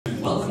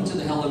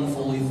Helen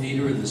Foley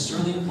Theater in the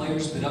Serling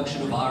Players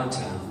production of Our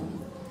Town.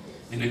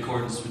 In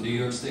accordance with New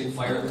York State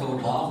Fire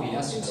Code law, we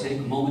ask you to take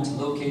a moment to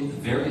locate the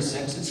various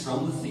exits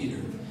from the theater,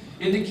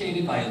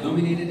 indicated by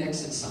illuminated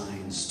exit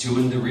signs, 2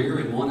 in the rear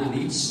and 1 on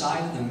each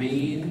side of the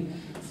main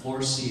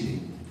floor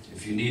seating.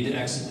 If you need to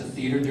exit the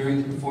theater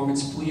during the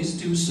performance,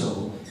 please do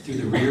so through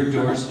the rear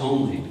doors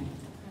only.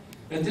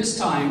 At this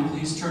time,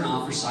 please turn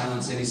off or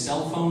silence any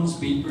cell phones,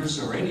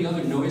 beepers, or any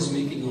other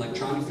noise-making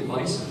electronic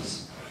devices.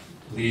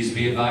 Please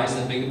be advised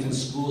that Binghamton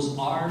schools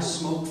are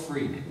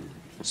smoke-free.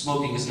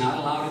 Smoking is not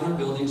allowed in our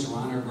buildings or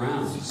on our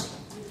grounds.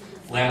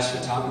 Flash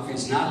photography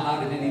is not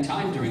allowed at any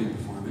time during the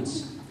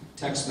performance.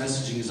 Text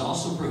messaging is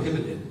also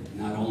prohibited.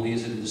 Not only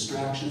is it a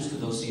distraction to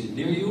those seated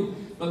near you,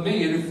 but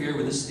may interfere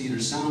with this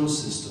theater's sound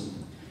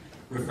system.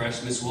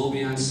 Refreshments will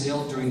be on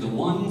sale during the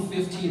 1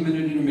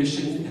 15-minute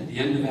intermission at the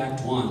end of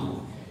Act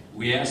 1.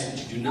 We ask that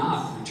you do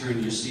not return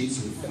to your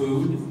seats with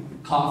food,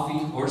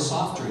 coffee, or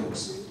soft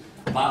drinks.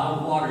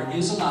 Bottled water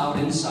is allowed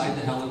inside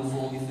the Helen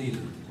Foley Theater.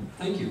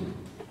 Thank you.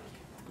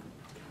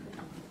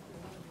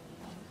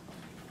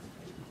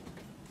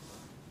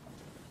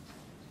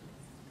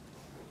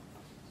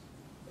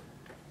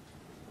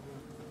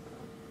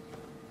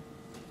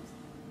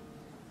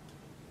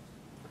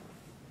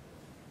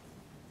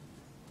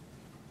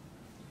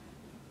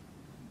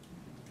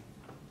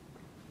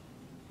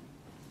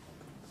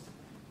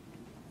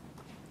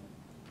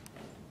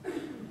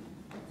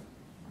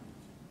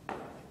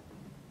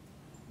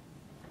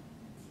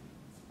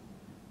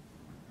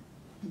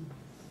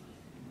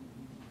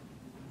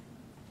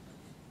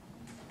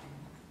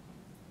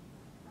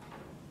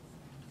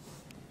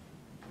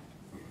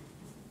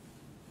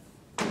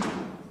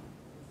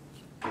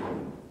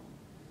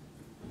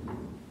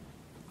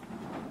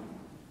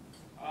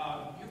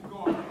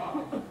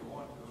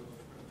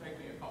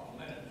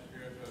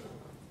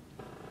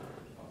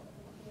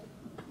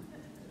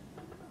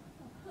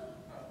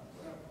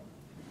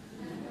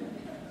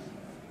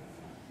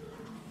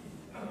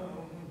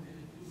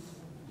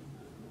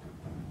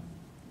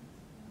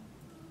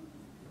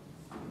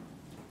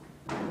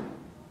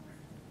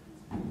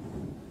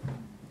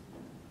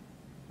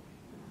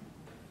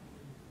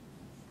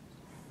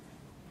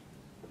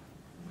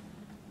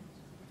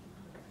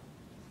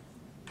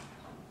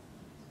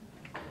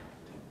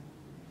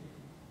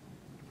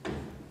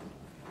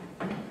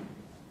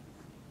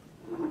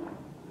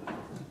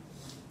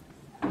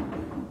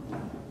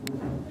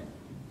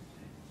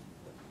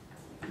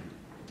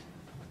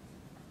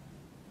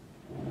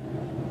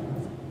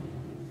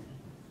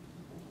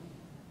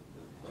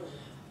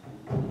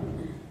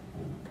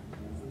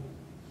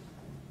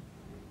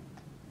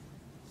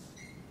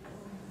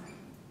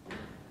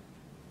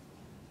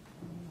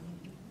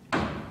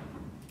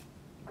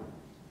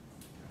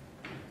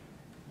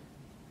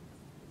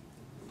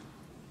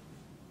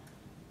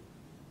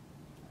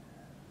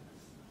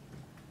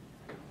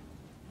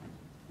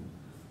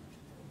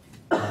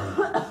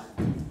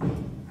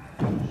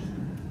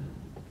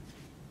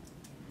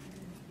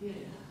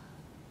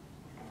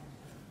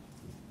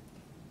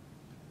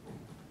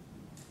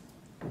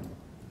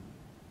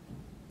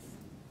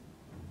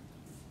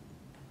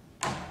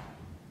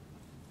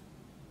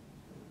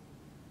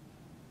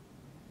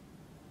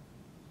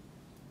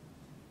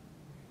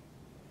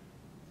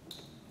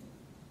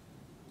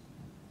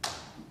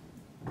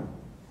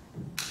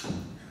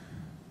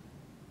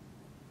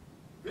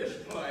 This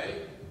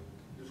play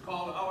is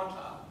called Our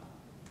Town,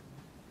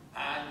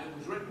 and it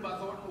was written by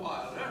Thorton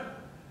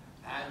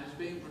and is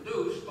being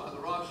produced by the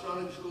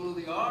Serling School of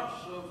the Arts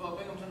of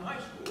Binghamton High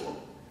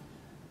School.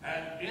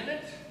 And in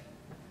it,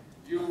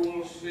 you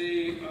will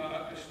see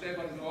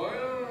Esteban,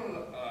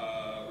 Doyle,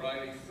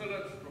 Riley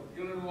Phillips, Brooke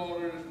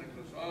Gillenwalters,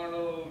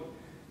 Arnold,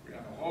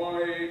 Brianna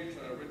Hoyt,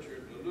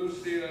 Richard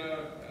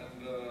DeLousia,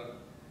 and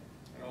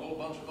a whole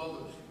bunch of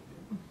others,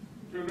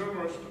 too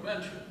numerous to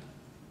mention.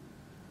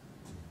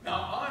 Now,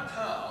 our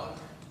town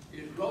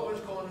is Grover's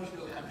Corners,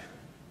 New Hampshire,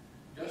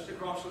 just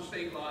across the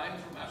state line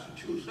from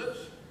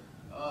Massachusetts.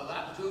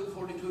 Latitude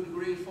 42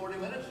 degrees 40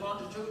 minutes,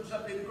 longitude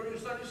 70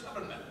 degrees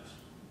 37 minutes.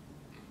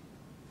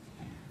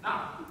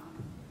 Now,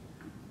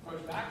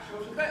 first act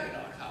shows a day in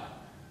our town.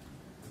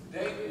 The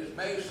date is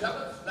May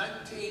 7th,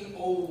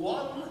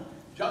 1901,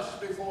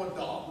 just before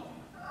dawn.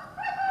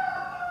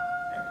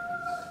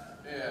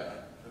 Yeah,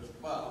 just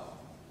about.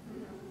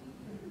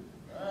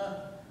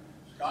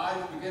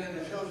 Sky's beginning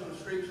to show some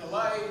streaks of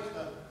light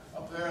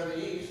up there in the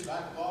east,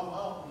 back of our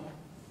mountain.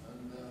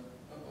 And,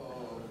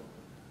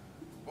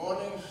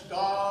 morning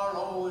star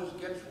always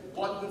gets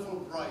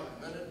wonderful bright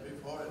a minute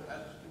before it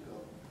has to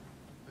go.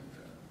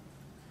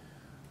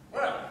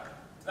 Well,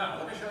 now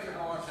let me show you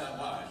how our town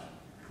lies.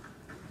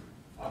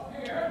 Up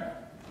here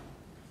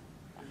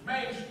is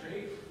Main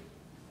Street,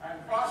 and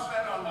across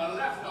that on the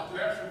left up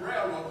there some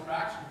railroad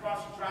tracks, and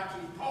across the tracks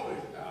is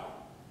Polish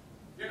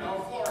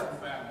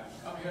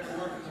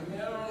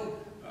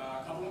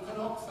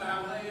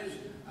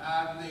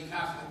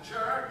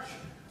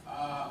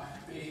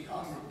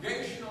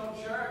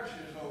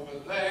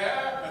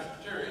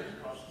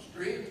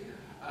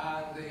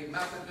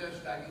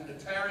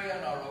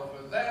Presbyterian are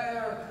over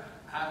there,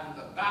 and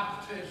the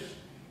Baptist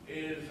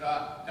is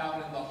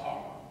down in the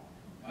harbor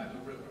by the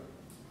river.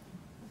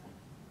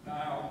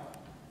 Now,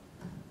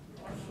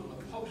 across from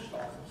the post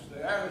office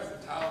there is the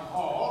town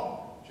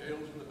hall,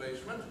 jail's in the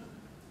basement.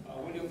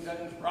 William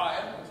Jennings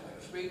Bryan was made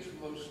a speech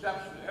from those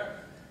steps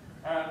there.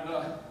 And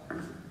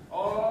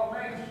all along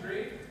Main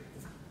Street,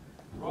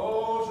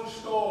 rows of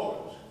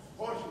stores,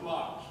 horse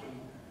blocks,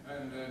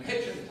 and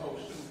hitching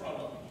posts in front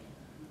of them.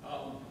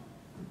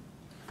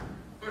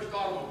 First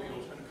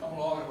automobile's going to come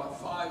along in about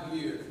 5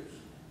 years.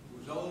 It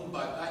was owned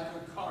by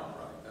banker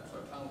Cartwright. That's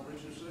our town's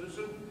richest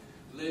citizen.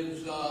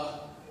 Lives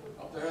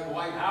up there in the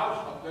White House,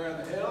 up there in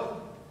the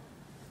hill.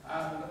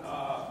 And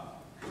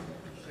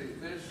let's see,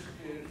 this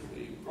is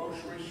the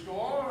grocery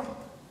store.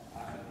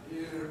 And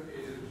here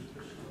is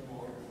Mr.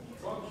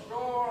 Morgan's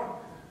drugstore.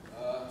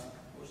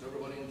 Most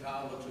everybody in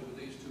town looks into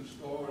these two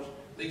stores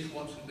at least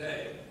once a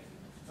day.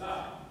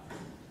 Now,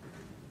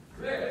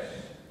 this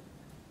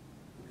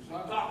is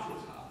our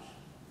doctor's house,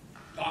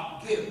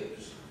 Doc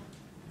Gibbs.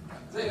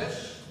 And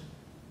this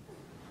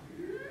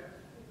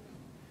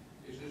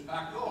is his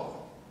back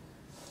door.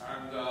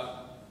 And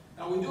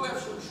now we do have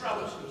some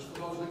trellises for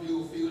those of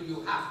you who feel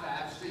you have to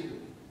have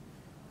ceiling.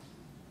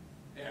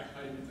 Yeah,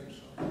 I didn't think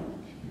so.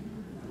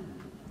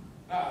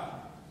 Now,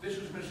 this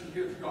is Mrs.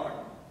 Gibbs'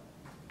 garden.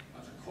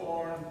 Lots of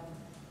corn,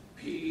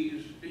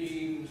 peas,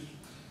 beans,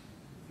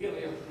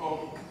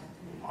 heliotrope,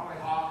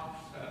 hollyhocks,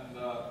 and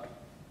a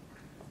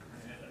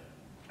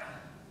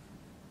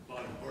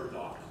lot of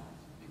burdock.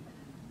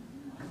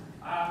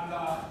 And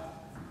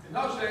in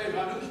those days,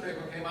 our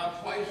newspaper came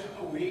out twice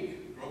a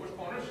week, Grover's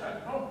Corner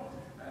Sentinel,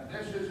 and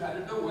this is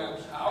headed to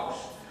Webb's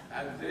house,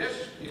 and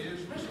this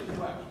is Mrs.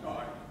 Webb's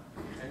garden.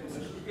 And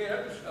Mrs.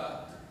 Gibbs,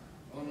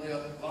 only a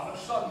lot of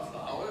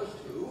sunflowers,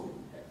 too.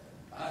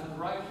 And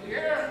right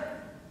here,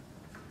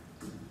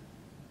 there's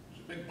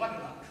a big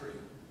butternut tree.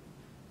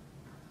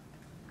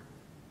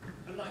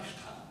 It's a nice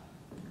town.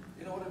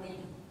 You know what I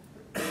mean?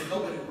 There's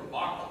nobody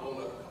remarkable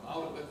that come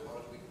out of it, as far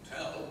as we can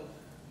tell.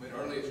 I mean,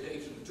 earliest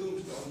dates of the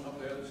tombstones up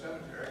there in the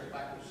cemetery go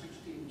back to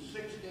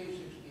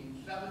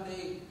 1660,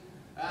 1670,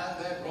 and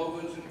there are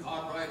Rovers and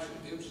Cartwrights and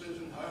Gibbses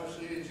and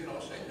Herseys, you know,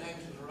 same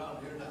names as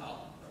around here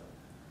now.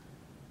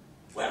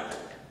 Well,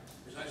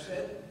 as I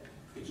said,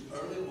 it's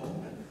early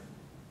morning,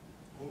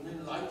 only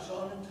lights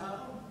on in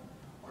town,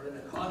 or in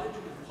a cottage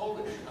in a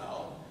Polish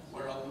town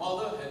where a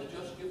mother has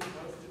just given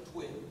birth to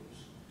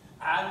twins,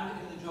 and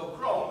in the Joe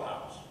Crowell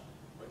house,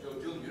 where Joe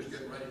Jr.'s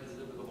getting ready to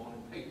deliver the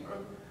morning paper,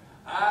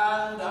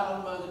 and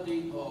down by the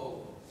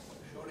depot,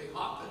 where Shorty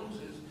Hopkins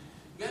is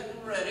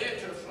getting ready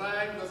to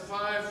flag the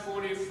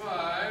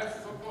 5:45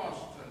 for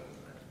Boston.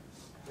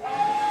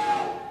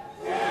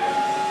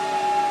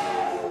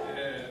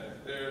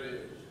 There it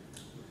is.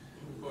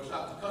 Of course,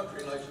 out the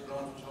country lights have been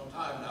on for some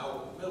time now,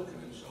 with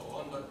milking and so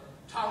on, but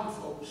town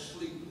folks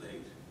sleep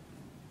late.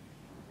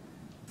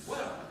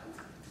 Well,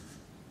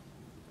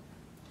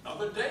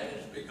 another day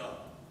has begun.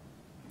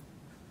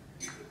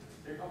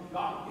 Here comes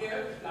Doc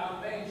Gibbs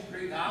down Main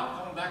Street now,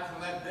 coming back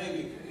from that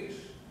baby case.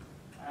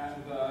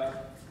 And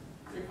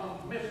here comes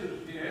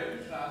Mrs.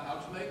 Gibbs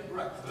out to make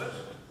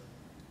breakfast.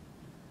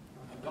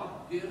 And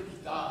Doc Gibbs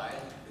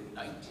died in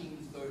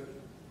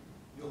 1930.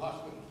 New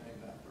hospital was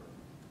named after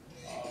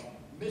her.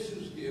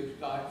 Mrs. Gibbs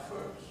died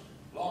first,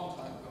 long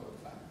time ago in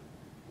fact.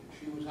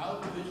 She was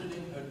out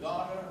visiting her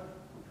daughter,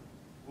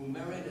 who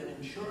married an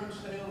insurance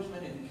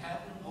salesman in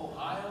Canton,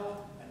 Ohio,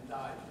 and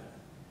died there.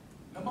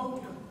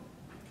 Pneumonia.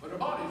 But her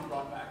body's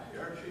brought back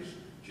here.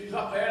 She's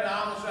up there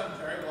now in the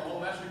cemetery with a whole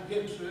mess of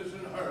Gibbses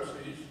and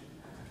Herseys.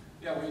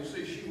 Yeah, well, you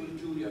see, she was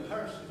Julia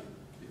Hersey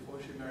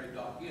before she married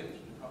Doc Gibbs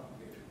in the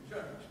Congregational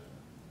Church.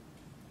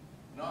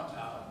 In our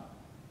town,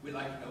 we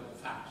like to know the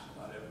facts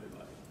about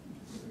everybody.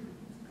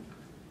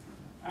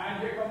 And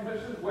here comes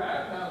Mrs.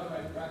 Webb now to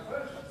make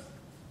breakfast.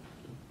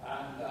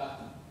 And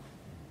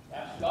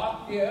that's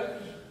Doc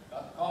Gibbs.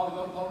 Got the call to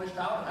go to Polish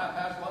Town at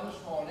 1:30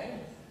 this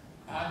morning.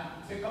 And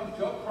here comes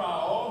Joe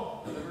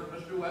Crowell, delivering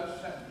Mr. Webb's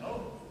Sentinel.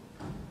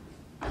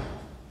 Good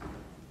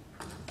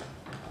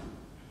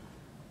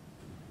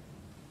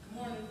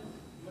morning.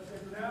 You want to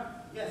take it out?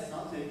 Yes,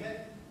 I'll take it.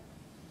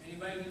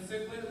 Anybody been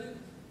sick lately?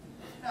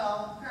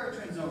 No,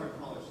 Paratrain's over at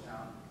Polish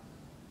Town.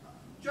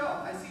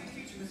 Joe, I see your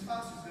teacher, Miss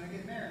Foster's going to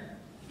get married.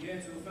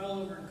 Yeah, to a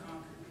fellow over in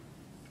Concord.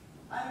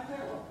 I don't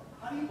care. Well,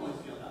 how do you boys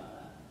feel about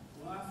that?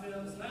 Well, I feel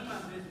it's none of my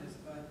business,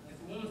 but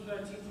if a woman's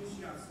better teacher,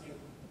 she ought to stay with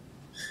me.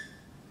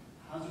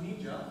 How's your knee,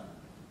 Joe?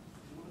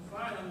 Doing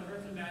fine. I'm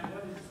hurting bad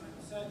weather, just like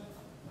you said.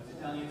 What's it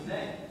telling you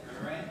today?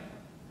 Gonna rain?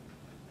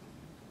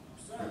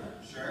 Sir?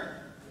 Sure.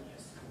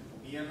 Yes.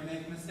 You ever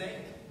make a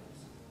mistake?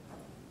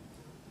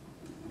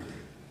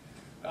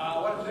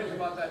 Now, what is it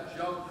about that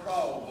Joe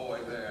Crowell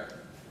boy there?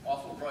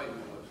 Awful bright he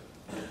was.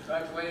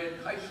 Graduated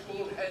high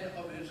school head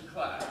of his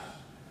class.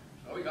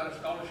 So he got a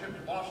scholarship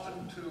to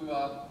Boston, to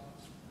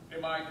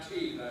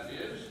MIT, that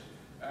is,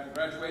 and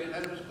graduated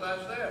head of his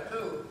class there,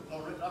 too.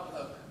 All written up in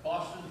the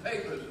Boston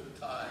papers at the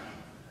time.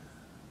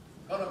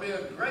 Gonna be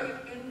a great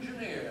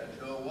engineer,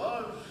 Joe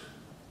was.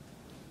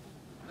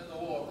 And then the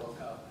war broke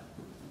out.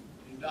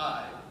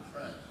 died in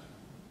France.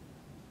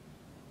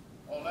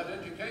 All that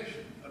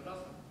education for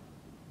nothing.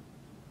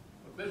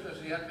 For business,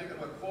 he had taken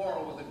a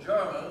quarrel with the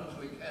Germans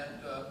we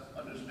can't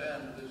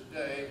understand to this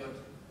day, but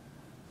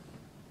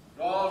it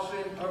all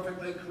seemed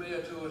perfectly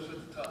clear to us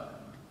at the time.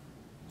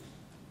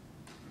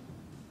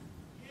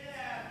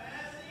 Yeah,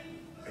 Bessie,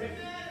 what's the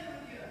matter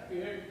with you?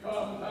 Here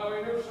comes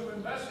Howie, Newsome,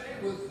 and Bessie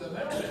with the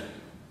middleman.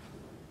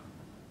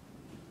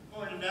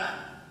 Morning, Doc.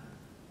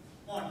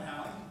 Morning,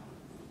 Howie.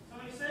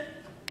 Somebody said?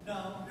 No,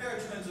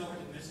 Barry turns over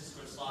to Mrs.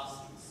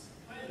 Skorslowski's.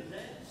 Twins, eh?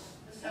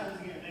 This town is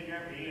getting bigger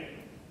every year.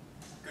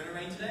 Gonna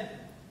rain today?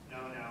 No.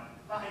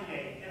 Fine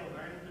day. It'll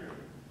burn through.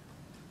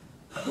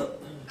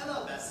 Hello,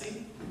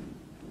 Bessie.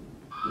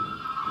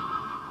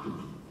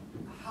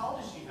 How old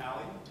is she,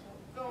 Howie?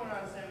 Going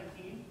on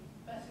 17.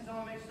 Bessie's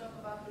all mixed up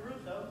about the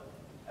route, though.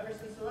 Ever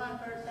since the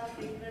last car stopped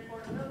taking their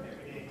quarter milk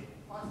every day.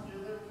 Wants to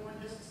deliver one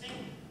just the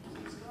same.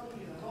 She's going to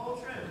you the whole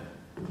trip.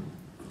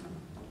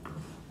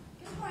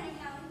 Good morning,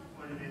 Howie.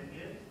 Morning, Miss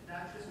Gibbs.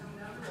 Doc's just coming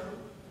down the road.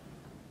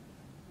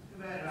 Too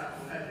bad about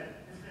the weather.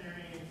 It's been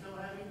raining so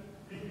heavy,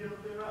 maybe it'll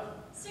clear up.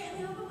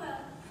 Certainly hope it will.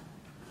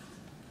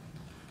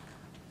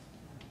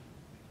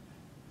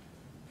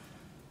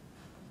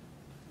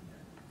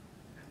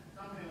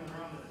 Something went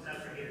wrong with the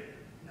separator here.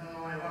 Don't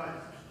know what it was.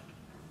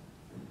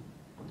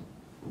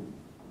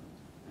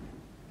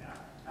 Yeah,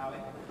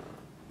 Howie?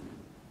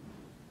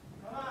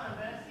 come on,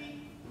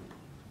 Bessie.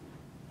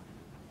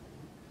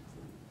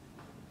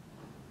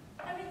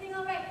 Everything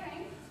all right,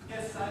 Frank?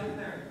 Yes, I'm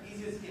there.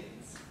 Easy as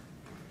kittens.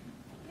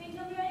 Maybe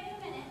you'll be ready in a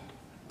minute.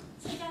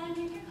 Sit down and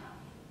drink your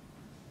coffee.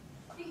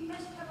 You can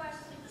catch a couple hours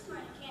sleep this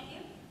morning, can't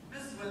you?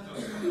 Mrs.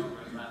 Winthrow's coming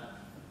over at 11.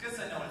 Guess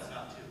I know it's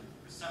not 2.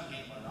 For some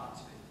game what it ought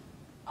to be.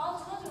 All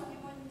told, you won't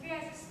get more than 3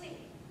 hours of sleep.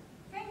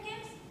 Frank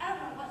Gibbs, I don't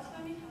know what's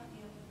going to become of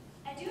you.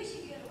 I do wish you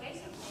could get away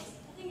someplace. I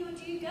think it would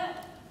do you good.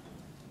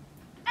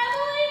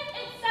 Emily,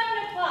 it's 7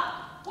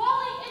 o'clock.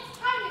 Wally, it's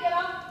time to get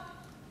up.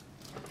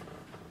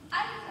 I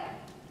declare,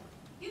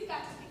 you've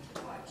got to speak to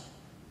George.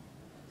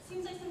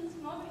 Seems like something's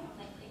been over him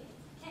lately.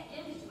 Can't get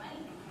him to do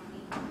anything for me.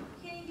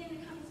 Can't even get him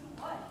to come to some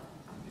wood.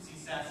 Is he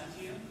sassy to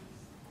you?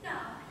 No,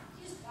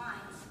 he just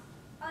whines.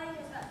 All he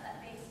cares about is that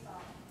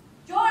baseball.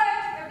 George,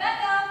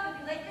 Rebecca, you'll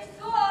be late for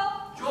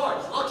school.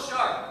 George, look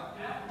sharp.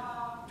 Yeah,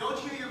 Mom. Don't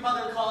you hear your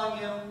mother calling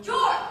you?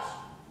 George!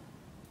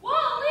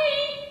 Wally,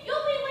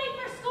 you'll be late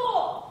for school.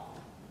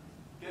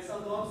 Guess I'll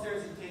go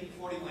upstairs and take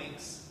 40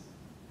 winks.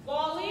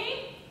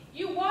 Wally,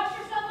 you wash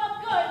yourself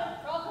up good,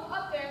 or I'll come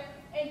up there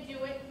and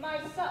do it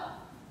myself.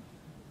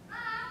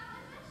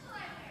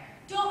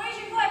 Don't raise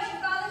your voice.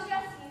 Your father's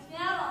dressing. He's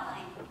been out all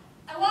night.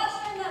 I watched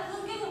him in that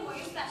blue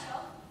Gillenwalters special.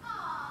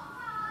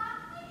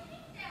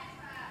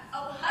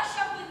 Oh, hush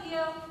up with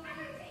you.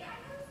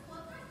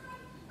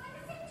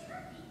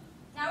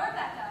 Now,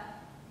 Rebecca,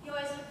 you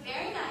always look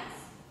very nice.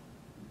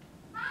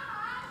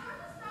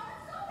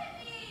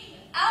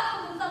 I'll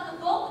come consult the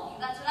boat with you.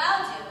 That's what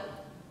I'll do.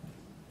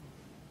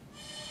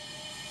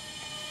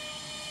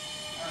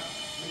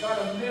 We got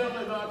a mill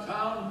in our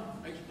town,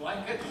 makes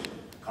blankets,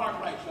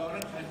 Cartwrights on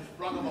it, and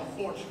sprung him a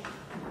fortune.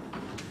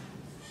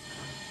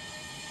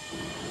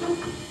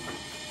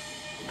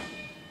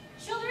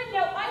 Children,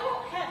 no, I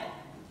won't have it.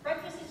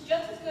 Breakfast is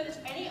just as good as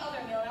any other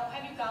meal, and I'll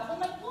have you gobble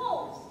like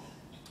wolves.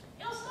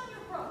 It'll stun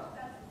your throat,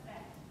 that's the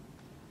fact.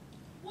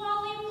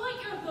 Wally,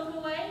 put your book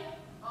away.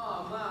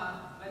 Oh,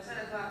 Ma, by 10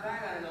 o'clock I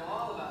gotta know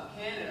all about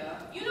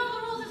Canada. You know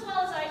the rules as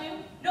well as I do.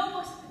 No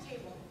books at the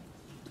table.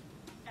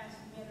 As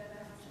for me, that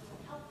will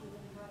help you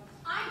when you write.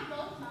 I'm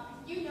both,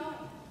 Mom. You know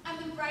it. I'm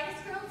the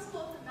brightest girl in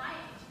school for my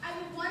age. I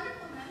have a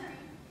wonderful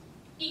memory.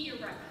 Eat your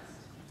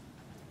breakfast.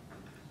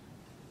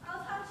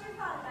 I'll talk to your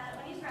father about it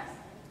when he's rested.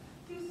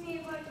 Seems to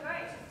me your boy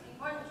George is getting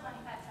more than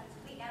 25 cents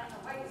a week. I don't know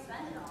where you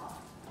spend it all.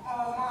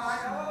 Oh, Ma, I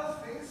got all those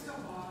things to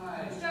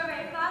buy.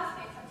 Strawberry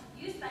phosphate, how much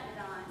you spend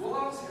it on. Well,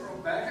 honestly,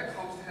 Rebecca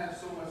comes to have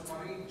so much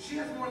money. She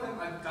has more than $1.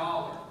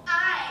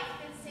 I've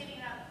been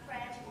saving up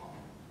fragile.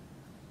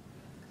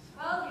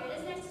 Well, here it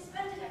is next to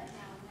spend it every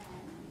now and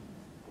then.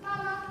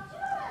 Mama, do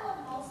you know what I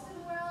love most in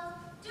the world?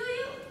 Do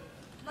you?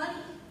 Money.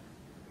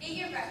 Eat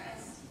your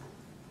breakfast.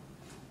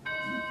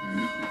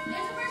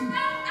 There's a first bell. I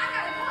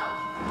gotta go.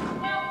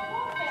 Now,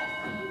 walk fast.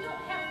 You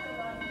don't have to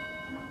run.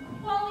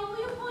 Wally, will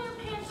you pull your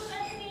pants up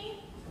at me?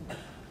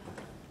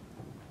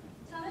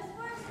 Thomas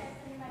Forrest said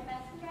sending my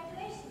best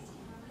congratulations to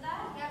you. Remember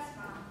that? Yes,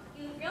 Mom.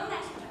 You look real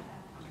nice, Rebecca.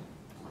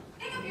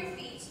 Pick up your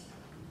feet.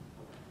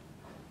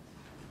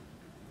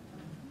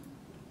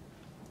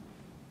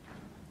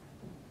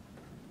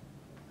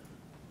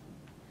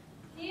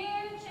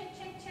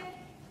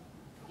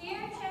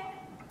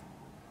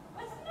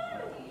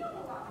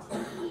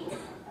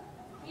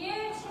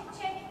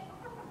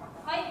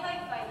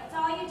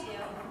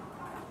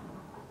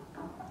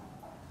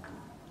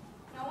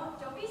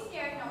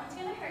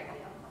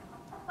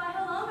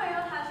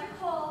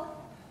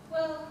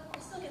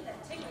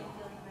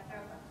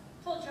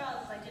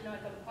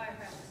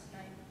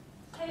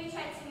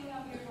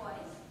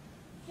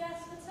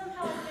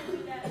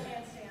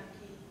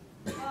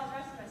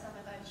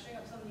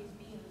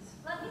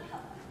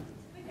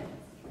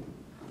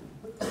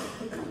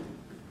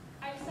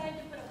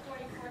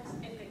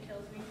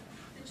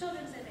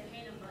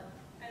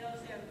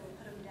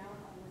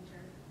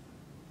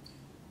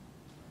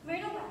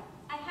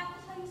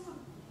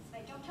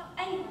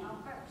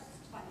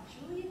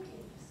 Julia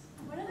Gibbs.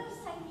 One of those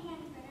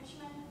second-hand furniture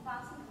men who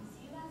bought something to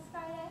see you last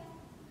Friday?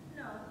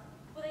 No.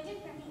 Well, they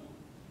did for me.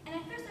 And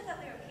at first I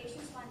thought they were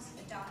patients who wanted to see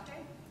the doctor,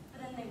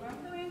 but then they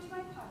wormed their way into my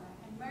parlor,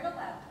 and Myrtle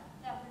Webb,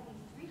 that offered me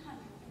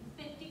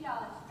 $350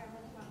 for a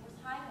really one was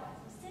high-wise.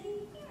 I'm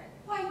sitting here.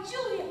 Why,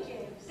 Julia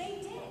Gibbs!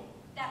 They did.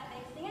 That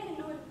big thing, I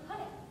didn't know where to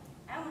put it.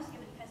 I almost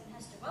gave it to Cousin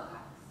Hester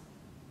Wilcox.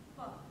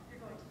 Well,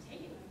 you're going to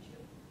take it, aren't you?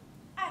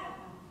 I don't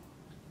know.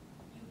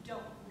 You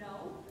don't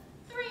know?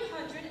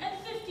 $350?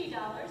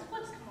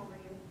 What's come over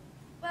you?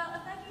 Well,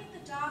 if I could get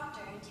the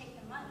doctor and take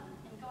the money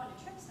and go on a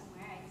trip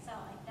somewhere, I'd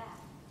sell it like that.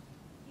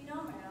 You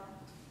know, Myrtle,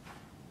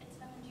 it's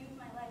been the dream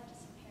of my life to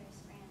see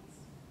Paris,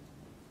 France.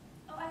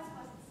 Oh, I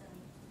suppose it's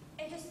silly.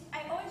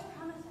 I always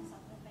promised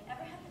myself that if I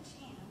ever had the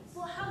chance.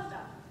 Well, how's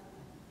that?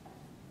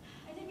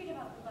 I did read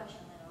about the bush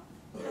a little.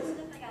 I said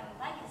if I got a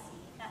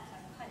legacy, that's how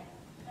I put it,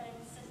 that I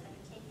insist I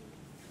could take it.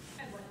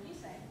 And what did he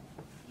say?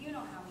 You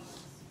know how he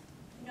is.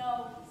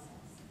 No, he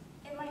says.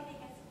 It might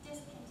make us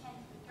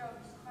discontented with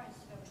Grover's Corners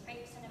to go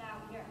traipsing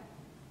about Europe.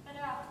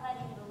 Better off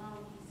letting it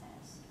alone, he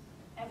says.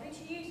 Every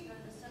 2 years you go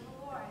to the Civil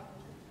War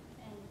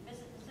and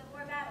visit the Civil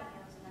War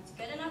battlefields, and that's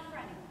good enough for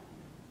anyone.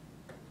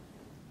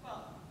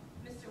 Well,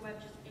 Mr.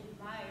 Webb just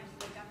admires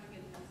the way Dr.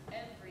 Gibbs knows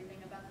everything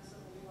about the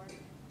Civil War.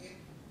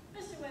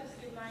 Mr. Webb's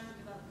good mind to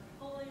give up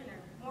Napoleon or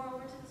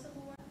moreover to the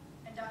Civil War,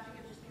 and Dr.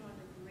 Gibbs just being one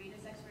of the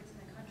greatest experts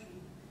in the country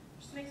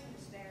just makes me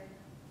despair.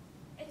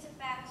 It's a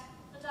fact.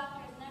 The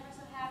doctor is never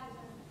so happy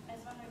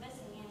as when we're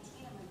visiting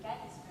Antietam or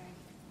Gettysburg.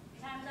 The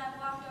times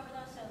I've walked over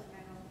those hills,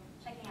 Myrtle,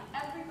 checking out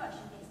every bush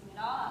and tasting it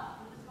all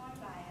up, who was going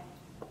by it.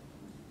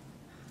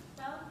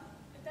 Well,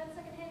 if that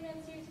second-hand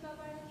man's serious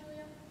about buying it,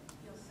 Julia,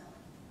 you'll sell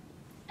it.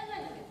 And then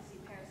you'll get to see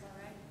Paris, all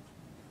right?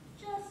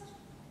 Just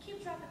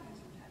keep dropping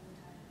things from time to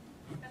time.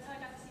 That's how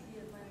I got to see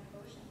the Atlantic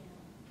Ocean, you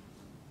know.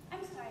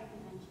 I'm sorry if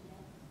you mentioned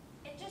it.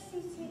 It just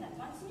seems to me that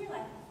once in your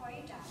life before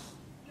you die,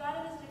 you ought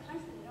to visit a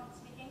country that don't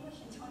speak English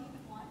and don't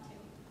even want to.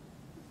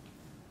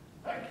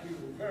 Thank you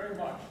very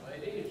much,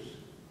 ladies.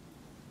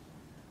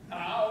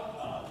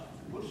 Now,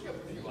 we'll skip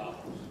a few hours.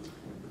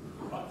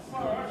 But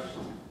first,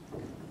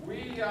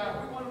 we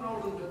want to know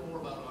a little bit more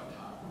about our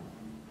town.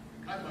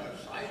 Kind of a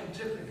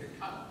scientific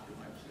account, you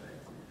might say.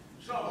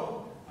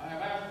 So, I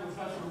have asked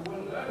Professor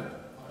Willard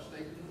of our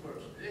state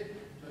university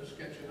to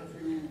sketch in a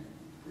few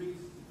brief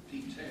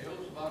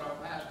details about our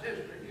past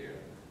history here.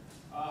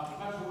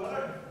 Professor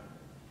Willard,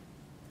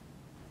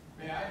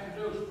 may I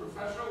introduce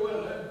Professor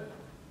Willard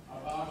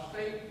of our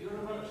state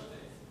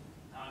university.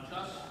 Now,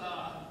 just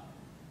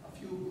a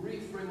few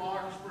brief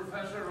remarks,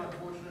 Professor.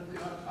 Unfortunately,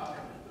 our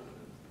time is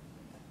limited.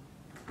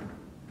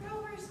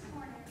 Grover's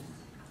Corners.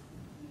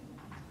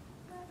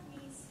 Let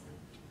me see.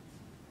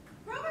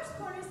 Grover's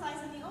Corners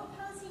lies on the old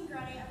Palestine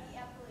grotto of the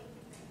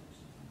Appalachian Range.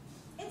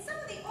 It's some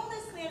of the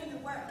oldest land in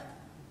the world.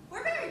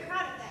 We're very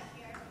proud of that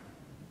here.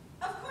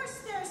 Of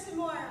course, there are some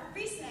more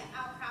recent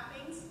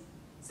outcroppings,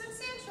 some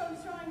sandstone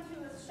thrown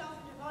into a shelf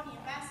of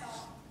Devonian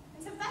basalt,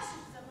 and some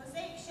vestiges of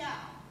mosaic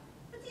shell.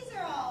 But these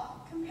are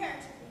all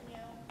comparatively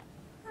new.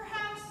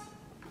 Perhaps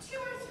 200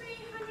 or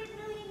 300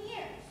 million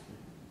years.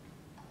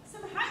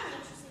 Some highly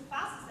interesting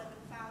fossils have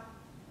been found.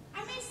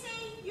 I may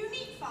say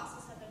unique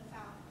fossils have been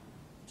found.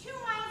 2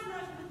 miles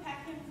north of the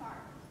Peckham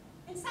farm,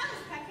 and some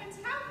is Peckham's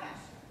cow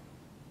pasture.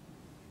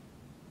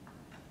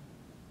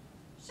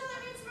 Shall I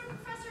read some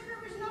of Professor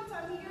Gerber's notes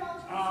on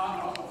meteorology?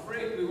 I'm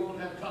afraid we won't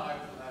have time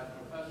for that,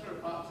 Professor,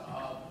 but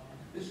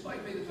this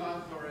might be the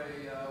time for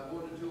a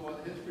word or two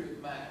on the history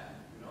of man,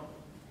 you know?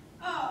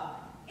 Oh,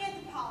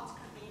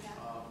 anthropological data.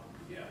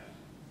 Yes.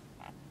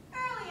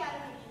 Early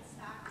Adamian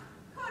stock,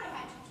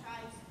 Cotahatchee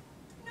tribes.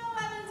 No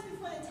evidence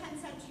before the 10th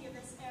century of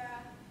this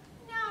era.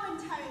 Now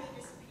entirely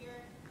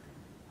disappeared.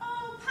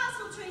 Oh,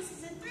 possible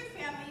traces in 3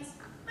 families.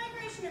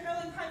 Migration in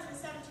early parts of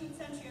the 17th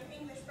century of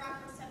English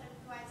Rock-descended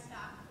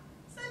livestock.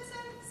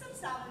 Some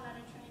Southern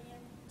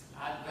Mediterranean.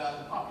 And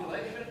the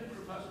population,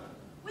 Professor?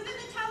 Within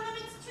the town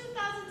limits,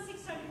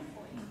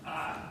 2,640.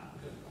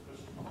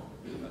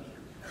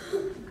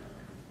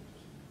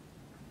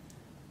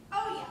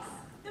 Oh yes,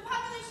 the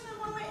population of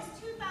Wilmot is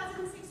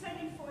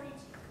 2,642.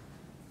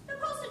 The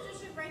postal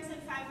district ranks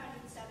at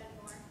 507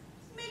 more,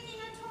 making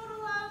a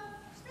total of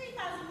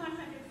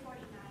 3,149.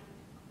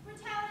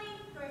 Mortality,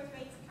 birth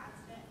rates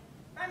constant.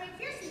 By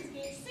McPherson's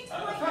gauge,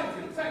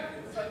 6.9.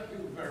 Thank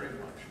you very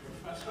much,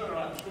 Professor.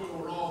 I'm sure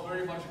we're all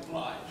very much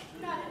obliged.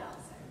 Not at all,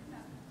 sir. No.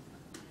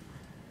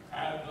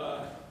 And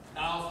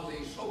now for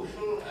the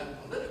social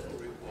and political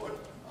report,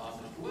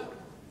 Mr. Webb.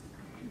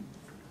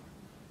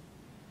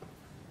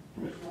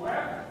 Mr.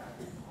 Webb?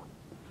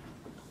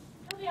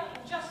 He'll be out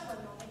in just 1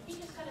 moment. He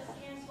just cut his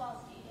hands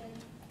while he's eating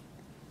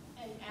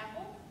an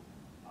apple.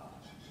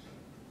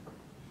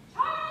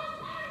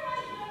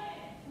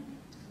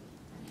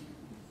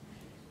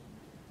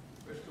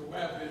 Mr.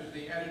 Webb is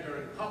the editor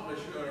and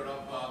publisher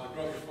of the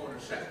Grover's Corner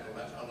Sentinel.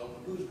 That's our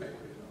local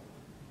newspaper, you know.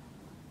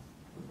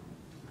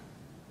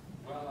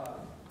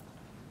 Well,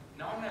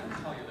 now I'm going to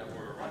tell you that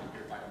we're run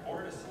here by a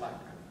board of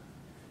selectmen.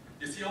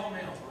 You see, all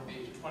males over the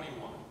age of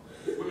 21.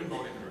 Women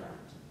vote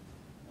indirect.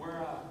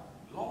 We're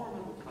lower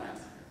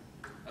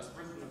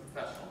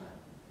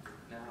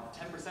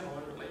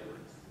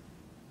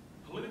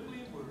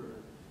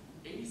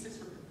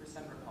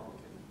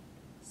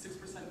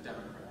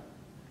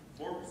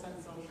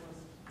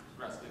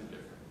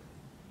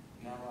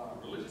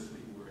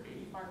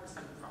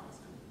Protestant,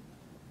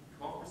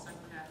 12%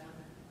 Catholic,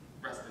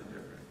 rest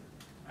indifferent.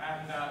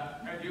 And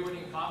have you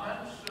any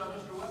comments,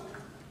 Mr. Webb?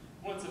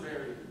 Well, it's a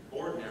very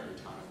ordinary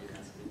town, if you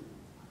ask me.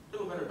 A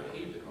little better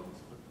behaved than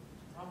most, but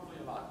probably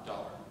a lot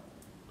duller.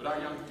 But our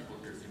young people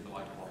here seem to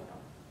like it all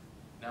young.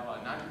 Now,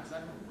 90% of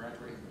them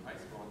graduating from high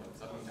school end up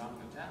settling down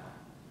in the town,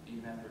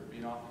 even after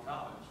being off to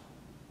college.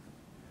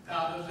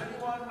 Now, does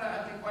anyone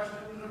have any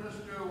questions of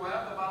Mr.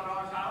 Webb about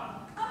our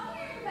town? I'll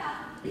hear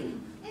about it.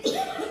 Is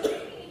there much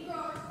drinking in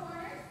Growers'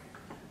 Corners?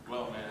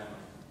 Well, ma'am,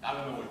 I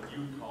don't know what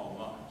you'd call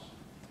much.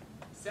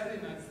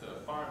 Saturday nights, the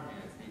farm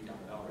hands meet down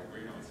at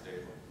Greenhouse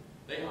Stable.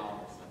 They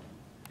holler some.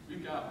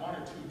 We've got 1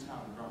 or 2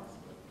 town drunks,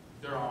 but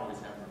they're always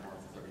having their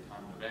horses every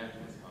time an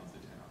evangelist comes to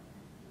town.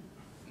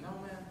 No,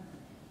 ma'am,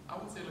 I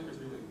wouldn't say liquor's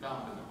really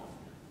found in the home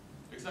here,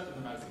 except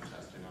in the medicine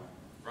chest, you know.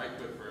 Right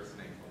good for a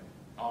snake leg.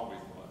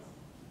 Always was.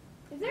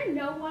 Is there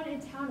no one in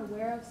town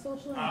aware of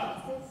social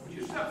injustice? Would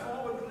you step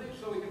forward, please,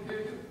 so we can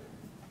hear you?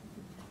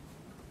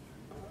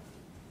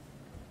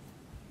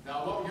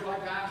 Now, what would you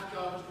like to ask,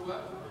 Mr.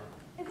 Webb?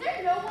 Is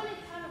there no one in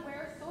town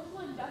aware of social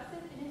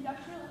injustice and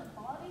industrial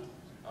inequality?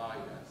 Ah,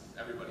 yes,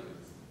 everybody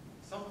is.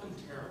 Something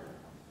terrible.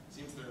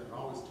 Seems they're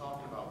always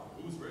talking about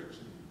who's rich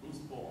and who's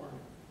poor.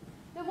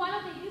 Then why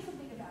don't they do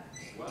something about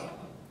it? Well,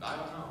 I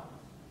don't know.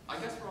 I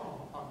guess we're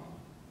all hungry,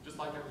 just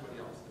like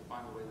everybody else, to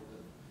find a way that the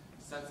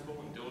sensible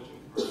and diligent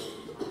can rise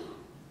to the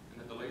top,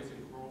 and that the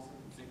lazy and quarrelsome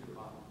can sink to the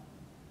bottom.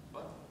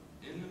 But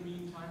in the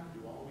meantime,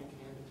 do all we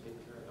can to take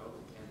care of those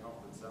who can't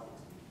help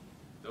themselves.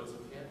 Those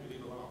who can't, we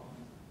leave alone.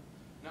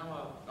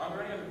 Now, are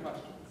there any other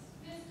questions?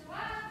 Mr.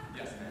 Webb?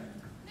 Yes, ma'am.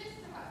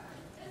 Mr. Webb,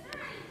 is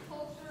there any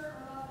culture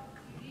or love of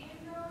beauty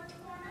in Growers'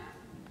 Corners?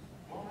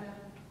 Well, ma'am,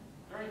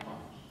 very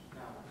much.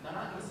 Now,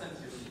 not in the sense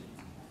you mean.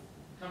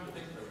 Come to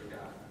think of it, we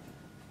got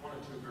 1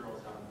 or 2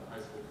 girls down at the high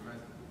school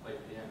commencement who play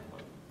piano,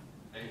 but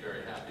ain't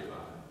very happy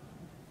about it.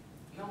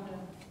 No,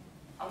 ma'am,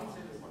 I wouldn't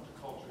say there's much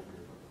culture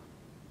here, but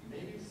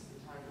maybe it's the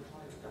time to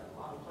tell you we've got a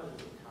lot of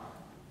pleasures of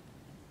kind.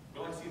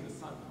 We like seeing the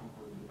sun come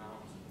through the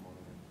mountains in the morning.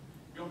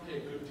 We don't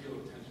pay a good deal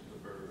of attention to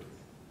the birds,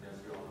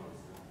 as we all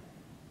notice that.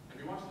 And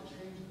we watch the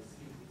change of the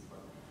seasons, but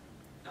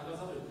now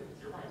those other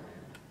things, you're right,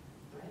 ma'am.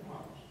 There ain't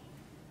much.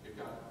 We've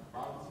got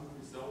Robinson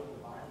Crusoe in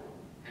the Bible,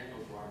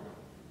 Handel's Largo.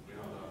 We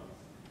know those.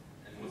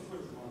 And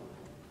Whistler's one of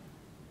them.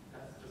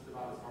 That's just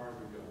about as far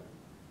as we go.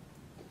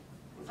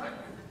 Well,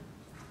 thank you.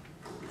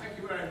 Thank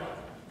you very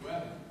much, Mr.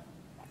 Webb.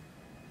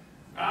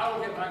 Now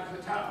we'll get back to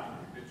the town.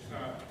 It's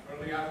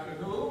early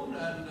afternoon,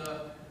 and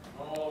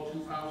all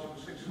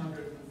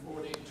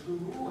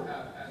 2,642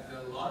 have had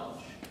their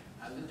lunch,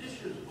 and the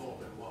dishes have all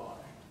been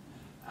washed.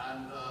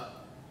 And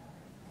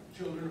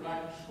children are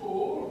back to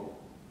school.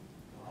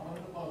 On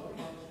the bottom of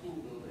the school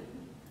building.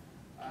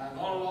 And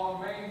all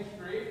along Main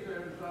Street,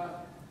 there's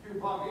a few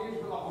buggies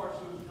with the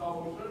horses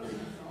dozing. So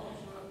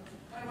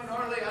it's kind of an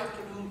early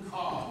afternoon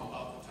calm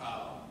about the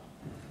town.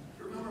 Do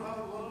you remember how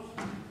it was?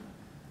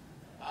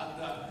 And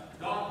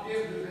Don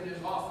Gibbs is in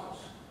his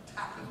office,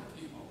 tapping the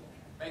people,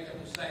 making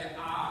them say,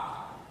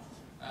 ah.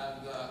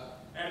 And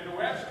the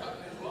West cut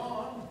his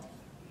lawn.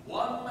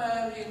 1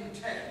 man in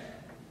 10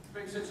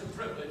 thinks it's a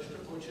privilege to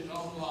push his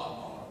own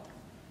lawnmower.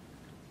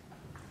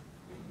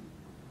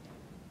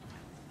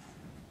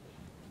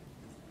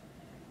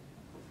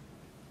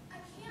 I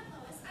can't,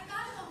 Lois. I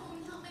gotta go home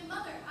and help my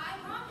mother. I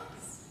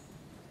promise.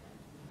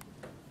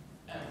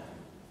 Emily,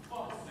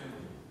 talk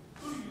simply.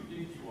 Who do you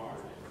think you are,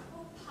 then?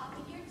 Oh, Papa,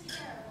 you're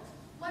terrible.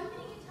 1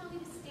 minute you tell me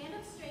to stand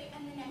up straight,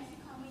 and the next you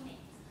call me names.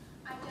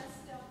 I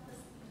just don't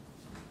listen.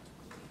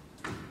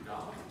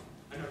 Dolly,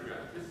 I never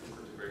got kissed from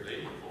such a great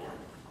lady before.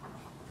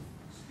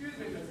 Excuse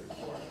me, Mrs.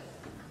 Forrest.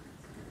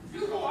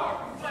 You go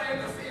out and play in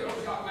the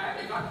fields, young man.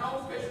 You got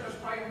no business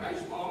playing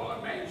baseball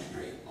on Main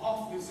Street.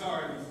 Awfully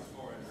sorry, Mrs.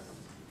 Forrest.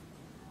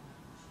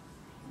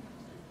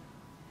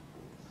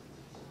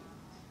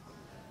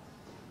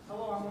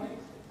 Hello, Emily.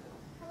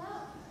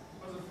 Hello.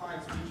 It was a fine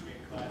speech you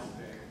made in class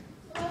today.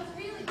 Well, I was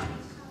really going to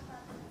talk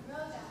about the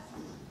road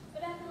accident,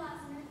 but at the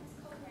last minute, Miss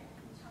Cohen and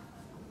we talked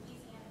about the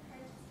Louisiana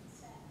purchase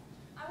instead.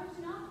 I worked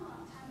an awful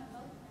long time on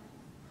both of them.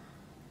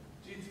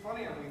 Gee, it's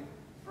funny, Emily.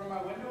 From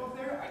my window up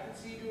there, I can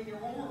see you doing your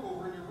homework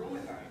over in your room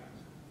at night.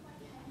 Why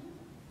can you?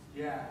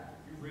 Yeah,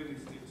 you really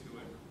stick to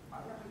it.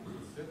 I don't think you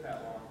can sit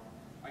that long.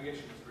 I guess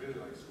you just really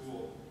like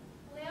school.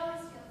 Well, I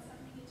always feel it's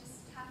something you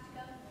just have to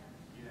go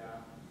through.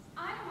 Yeah.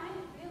 I don't mind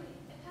it, really.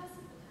 It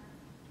passes the time.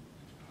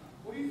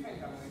 What do you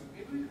think, Emily?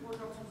 Maybe we could work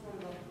out some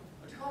sort of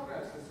a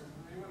telegraph system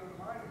for anyone in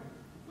mind.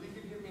 Well, you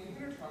could give me a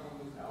hint or two on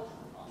one of those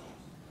algebra problems.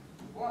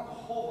 Well, not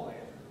the whole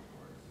answer, of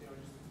course. You know,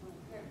 just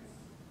little hints.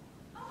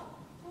 Oh,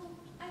 well,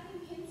 I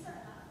think hints are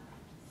allowed.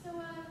 So,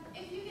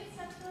 if you get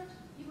stuck, George,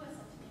 you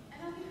whistle to me,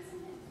 and I'll give you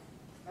some hints.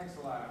 Thanks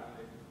a lot,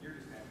 Emily. You're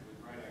just naturally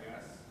bright, I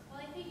guess.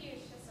 Well, I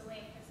figure it's just a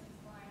way Christmas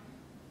born.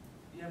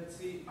 Yeah, but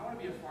see, I want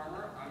to be a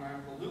farmer on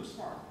my Uncle Luke's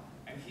farm.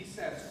 And he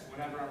says,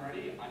 whenever I'm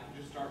ready, I can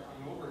just start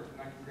coming over and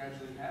I can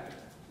gradually have it.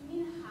 You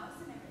mean a house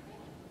and everything?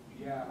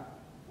 Yeah.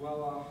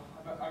 Well,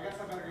 I guess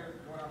I better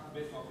get going off the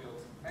baseball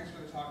fields. Thanks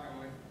for the talk,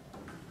 Emily.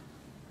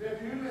 Good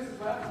afternoon, Mrs.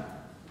 Webb.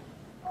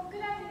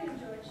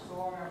 So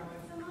long, Emily.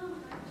 So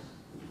long, Rich.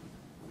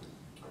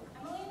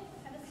 Emily,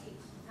 have a seat.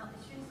 Help me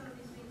string some of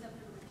these things up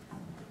to the winter.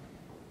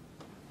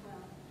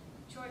 Well,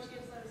 George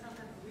Gibbs let us have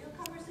a real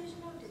conversation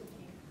now, didn't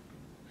he?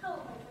 How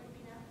old might George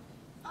be now?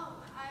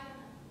 Oh, I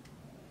don't know.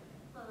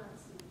 Well,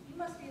 let's see. He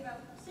must be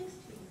about 16.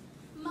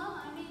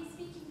 Mama, I made a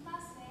speech in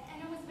class today,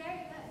 and it was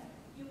very good.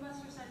 You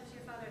must recite it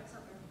to your father at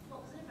supper.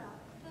 What was it about?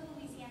 The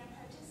Louisiana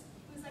Purchase.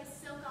 It was like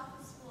silk off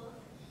the spool.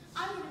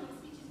 I've been giving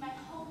speeches my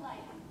whole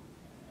life.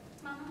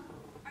 Mama,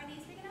 are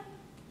these big enough?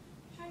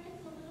 Try to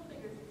get them a little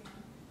bigger for you.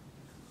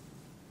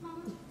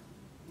 Mama,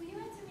 will you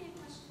answer me a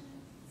question?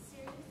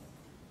 Serious?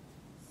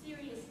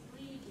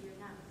 Seriously, dear,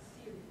 not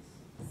serious.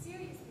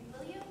 Seriously,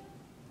 will you?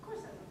 Of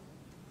course I will.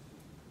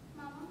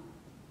 Mama,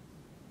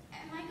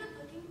 am I good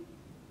looking?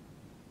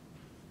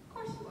 Of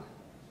course you are.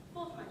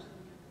 Both my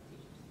children are good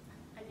teachers.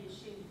 I'd be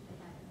ashamed if they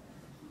hadn't.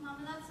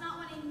 Mama, that's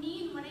not what I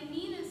mean. What I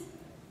mean is,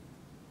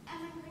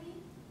 am I pretty?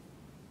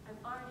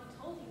 I've already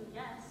told you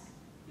yes.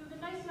 You have a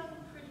nice, young,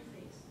 pretty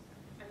face.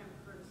 I've never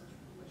heard of such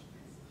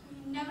foolishness.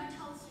 You never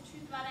tell us the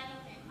truth about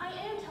anything. I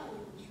am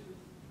telling you the truth.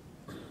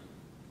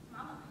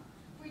 Mama,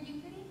 were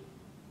you pretty?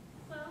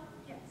 Well,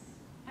 yes,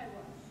 I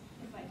was,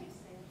 if I do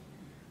say it.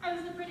 I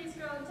was the prettiest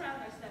girl in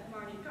town next to that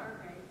Marty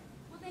Gargrave.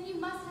 Well, then you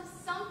must have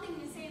something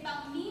to say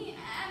about me.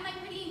 Am I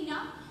pretty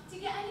enough to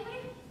get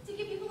anybody? To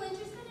get people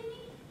interested in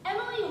me?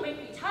 Emily, you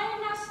make me tired.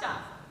 Now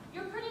stop.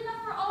 You're pretty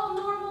enough for all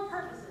normal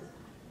purposes.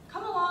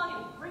 Come along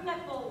and bring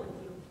that bowl with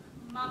you.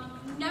 Mommy,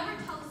 you never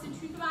tell us the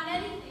truth about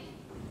anything.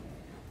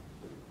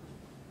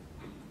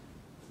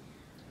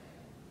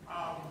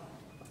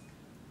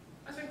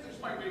 I think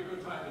this might be a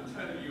good time to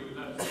tell you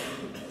that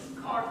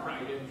the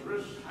Cartwright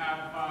interests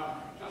have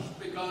just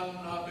begun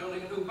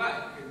building a new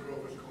bank in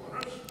Grover's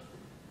Corners.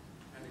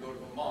 And to go to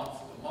Vermont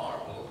for the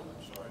marble,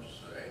 I'm sorry to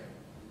say.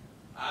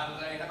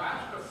 And they have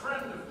asked a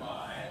friend of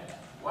mine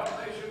what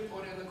they should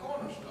put in the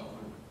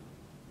cornerstone.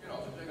 You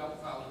know, to dig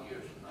up 1,000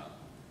 years from now.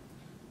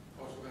 Of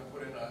course, we're going to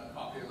put in a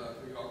copy of the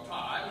New York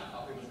Times, a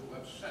copy of the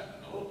Webb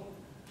Sentinel.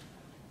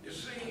 You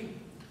see,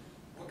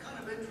 we're kind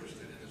of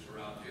interested in this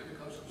around here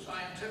because some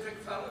scientific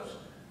fellows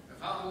have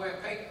found a way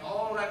of painting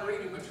all that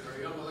reading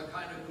material with a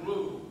kind of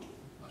glue,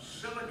 a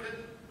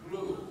silicate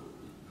glue,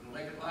 that'll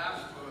make it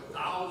last for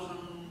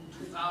 1,000,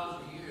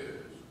 2,000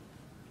 years.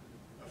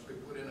 Thus, we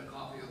put in a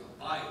copy of the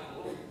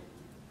Bible,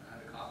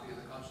 and a copy of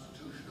the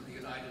Constitution of the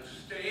United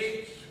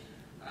States,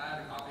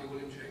 and a copy of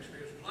William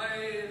Shakespeare's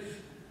plays.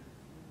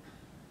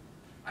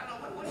 I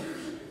don't know, what do you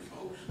say,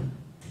 folks?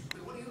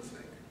 What do you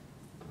think?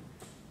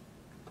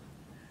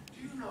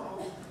 Do you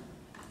know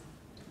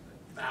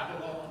that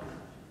Babylon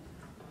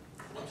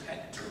once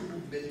had 2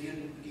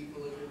 million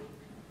people in it?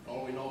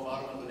 All we know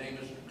about them are the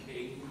names of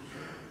kings,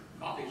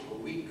 copies of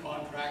wheat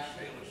contracts,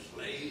 sale of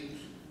slaves.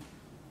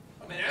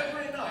 I mean,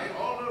 every night,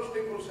 all those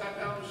people sat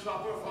down to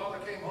supper, father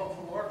came home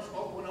from work,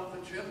 smoke went up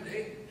the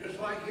chimney, just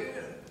like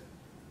here.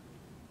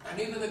 And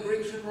even the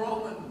Greeks and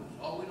Romans,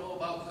 all we know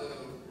about the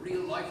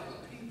real life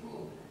of the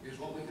people is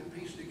what we can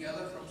piece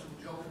together from some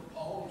joking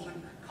poems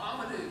and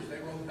comedies they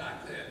wrote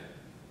back then.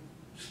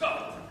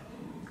 So,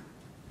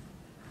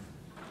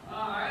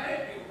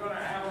 I am going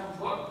to have them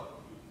put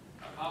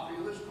a copy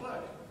of this play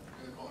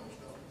in the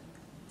cornerstone.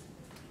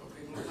 So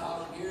people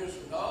 1,000 years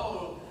from now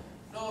will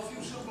know a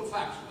few simple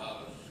facts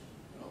about us.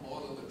 You know,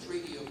 more than the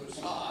Treaty of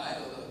Versailles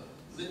or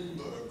the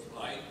Lindbergh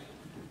flight.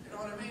 You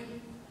know what I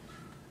mean?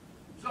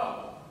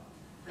 So,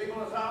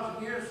 people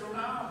 1,000 years from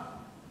now,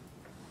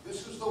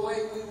 this is the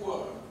way we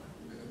were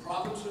in the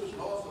provinces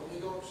north of New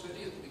York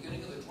City at the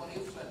beginning of the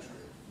 20th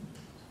century.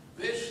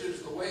 This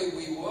is the way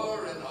we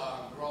were in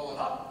our growing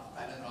up,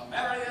 and in our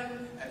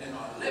marrying, and in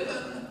our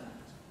living,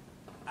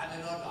 and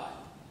in our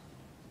dying.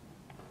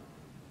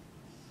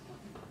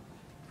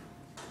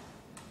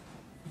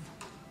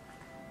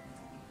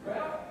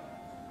 Well,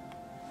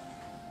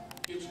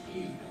 it's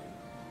evening.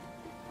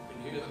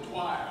 You can hear the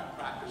choir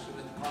practicing in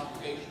the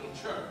Congregational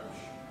Church.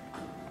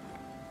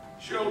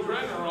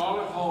 Children are all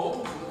at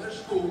home doing their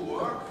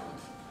schoolwork.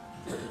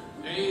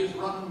 Days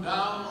run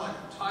down like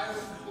a tired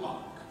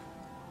clock.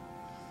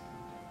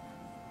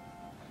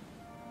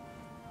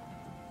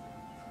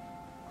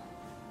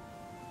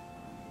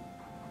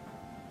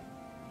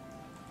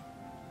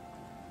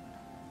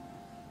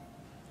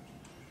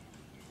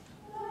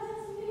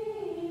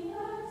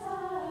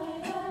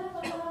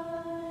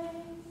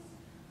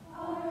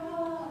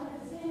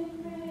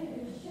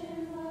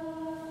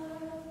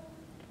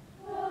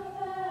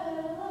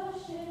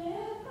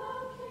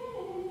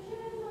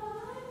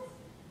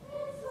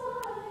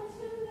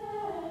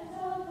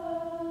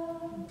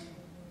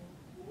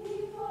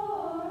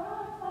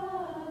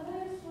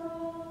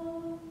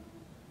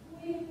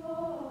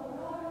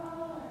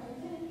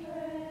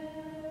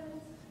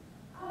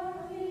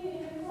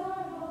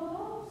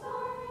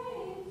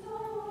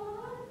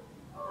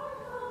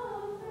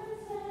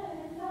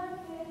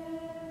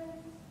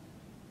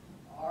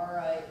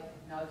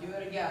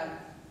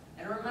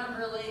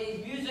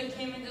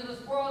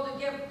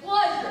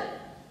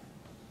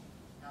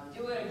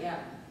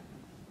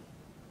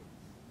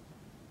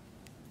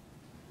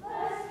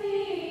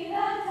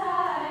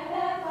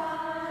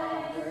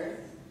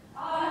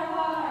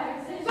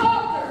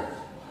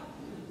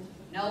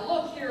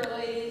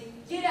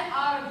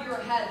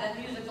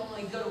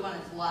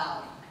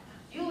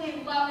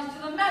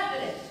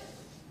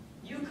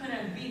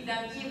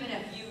 them even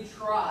if you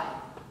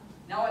tried.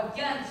 Now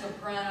again,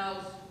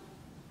 Sopranos.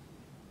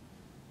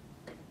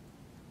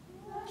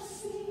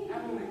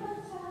 Emily.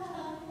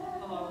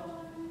 Hello.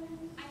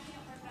 I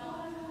can't work at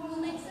all.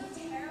 Well, it's so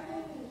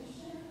terrible.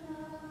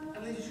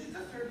 Emily, did you get the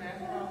third math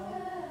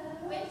problem?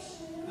 Which?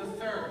 The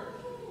third.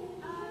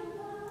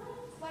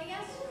 Why,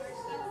 yes, George.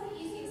 That's the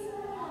easiest of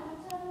them all.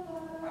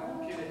 I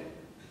don't get it.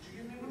 Could you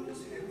give me one of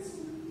those hints?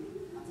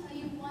 I'll tell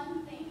you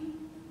one thing.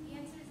 The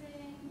answer's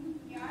in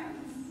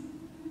yards.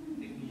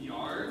 In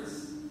yards?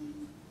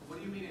 What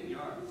do you mean in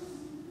yards?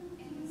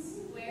 In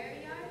square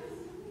yards.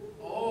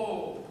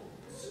 Oh,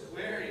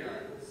 square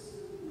yards.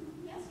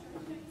 Yes,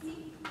 George. Don't you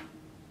see?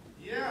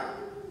 Yeah.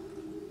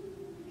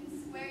 In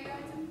square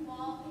yards of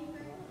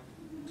wallpaper.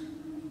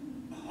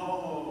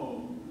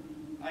 Oh,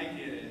 I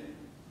get it.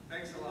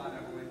 Thanks a lot,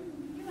 Emily.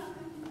 You're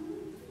welcome.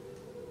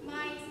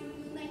 My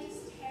moonlight is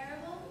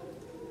terrible,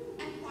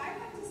 and choir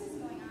practice is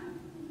going on.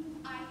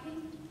 I think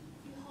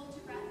if you hold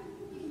your breath,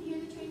 you can hear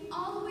the train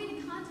all the way to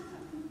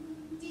Constable.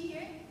 Do you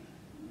hear it?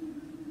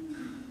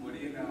 What do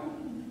you know?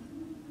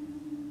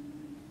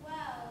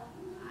 Well,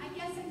 I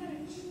guess I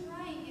gotta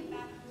try and get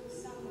back home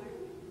somewhere.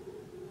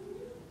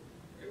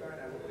 Good night,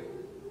 Emily.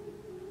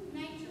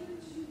 Night,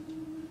 George.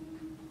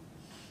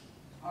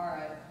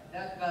 Alright,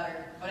 that's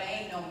better, but it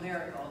ain't no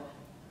miracle.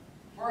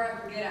 Before I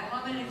forget it,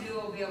 how many of you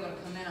will be able to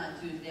come in on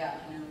Tuesday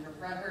afternoon for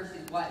Fred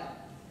Hurst's wedding?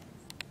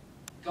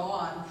 Go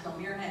on, show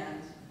me your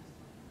hands.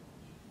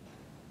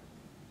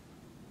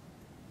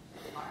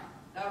 Alright,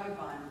 that'll be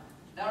fine.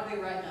 That'll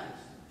be right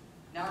nice.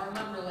 Now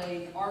remember,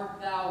 ladies,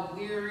 art thou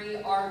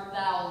weary, art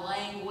thou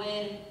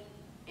languid?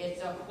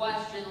 It's a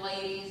question,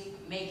 ladies.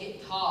 Make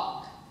it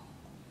talk.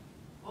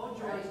 Oh,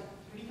 George,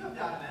 can you come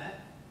down a minute?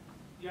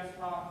 Yes,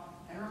 Pop.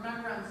 And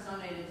remember on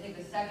Sunday to take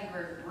the second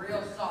verse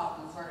real soft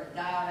and sort of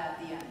die out at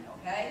the end,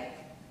 okay?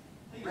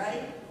 Please. Ready?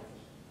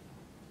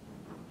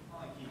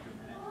 I'll only keep you a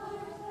minute.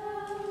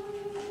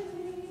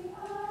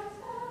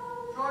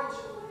 George,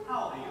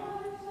 how old are you?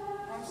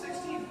 I'm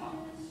 16, Pop.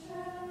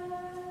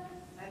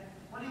 And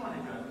what do you want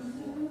to go to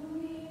school?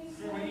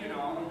 Well, you know,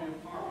 I'm going to be a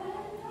farmer.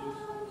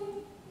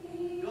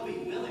 You'll be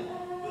willing,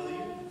 will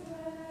you?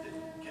 To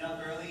get up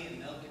early and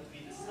milk and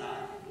feed the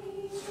stock?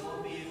 You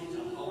won't be able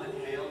to hoe and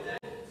hail day?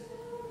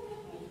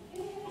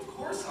 Of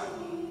course I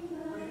will.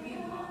 What do you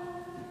mean, Pop?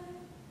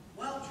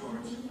 Well,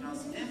 George, when I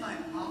was in my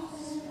office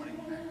this morning,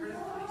 I heard a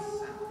funny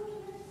sound.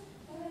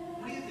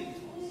 What do you think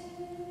it was?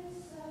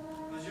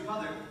 It was your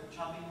mother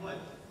chopping wood.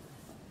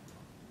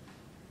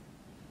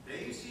 There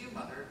you see your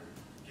mother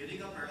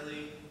getting up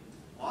early,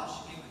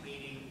 washing and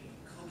cleaning,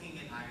 cooking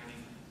and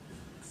ironing.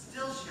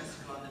 Still, she has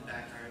to go in the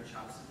backyard and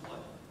chop some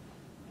wood.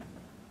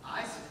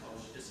 I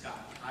suppose she just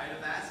got tired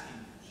of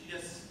asking. She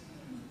just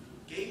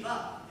gave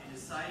up and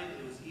decided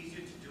it was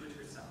easier to do it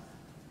herself.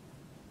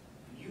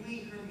 When you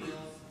eat her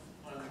meals,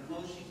 put on the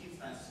clothes she keeps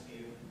nice to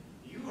you,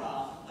 you run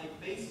off and play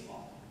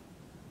baseball.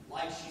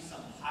 Like she's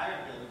some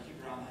hired girl to keep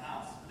around the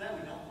house, but then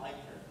we don't like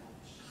her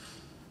much.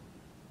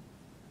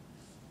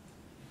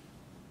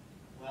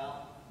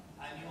 Well,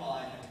 I knew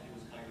all I had to do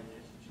was cut your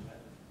attention to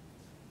it.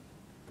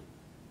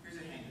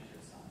 Here's a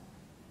handkerchief, son.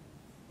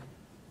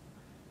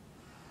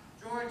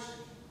 George,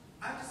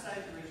 I've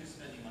decided to raise your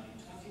spending money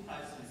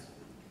 25 cents a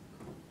week.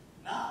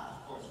 Not,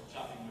 of course, for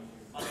chopping wood for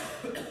your mother,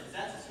 because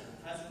that's a sort of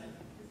present that you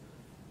give her.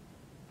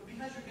 But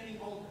because you're getting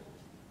older.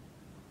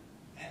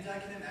 And I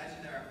can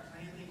imagine there are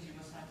plenty of things you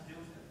must like to do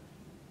with it.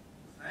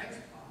 Thanks,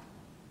 Pop.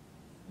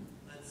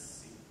 Let's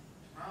see.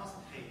 Tomorrow's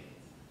payday.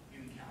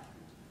 You can count.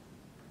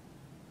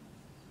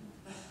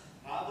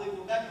 Probably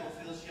Rebecca will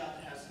feel she ought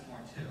to have some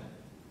more, too.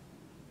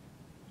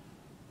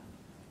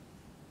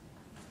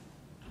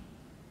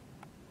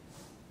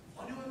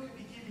 Wonder what could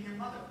be keeping your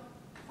mother.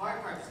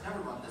 Firefighter's never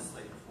run this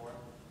late before.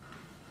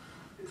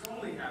 It's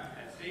only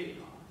 8:30,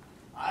 Pop.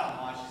 I don't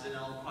know why she's in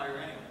an old choir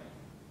anyway.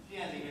 She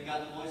hasn't even got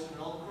the voice of an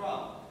old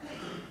crow.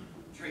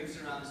 Drinks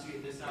around the street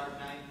at this hour of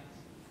night.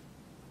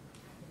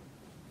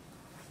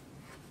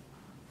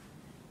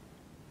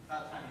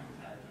 About time you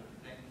retired, don't you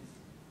think?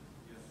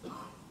 Yes.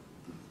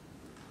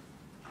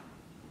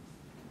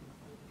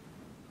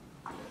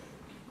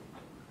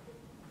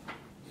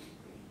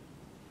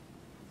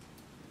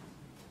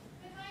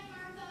 Good night,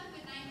 Martha.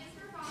 Good night,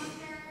 Mr.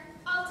 Foster.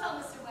 I'll tell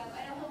Mr. Webb. I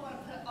know he'll want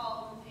to put it all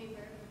in the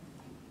paper.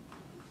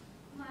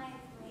 My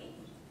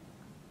late.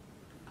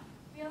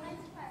 Real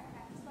nice choir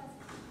practice, wasn't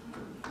it?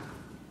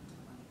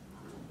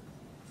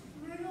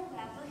 Brutal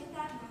Webb, look at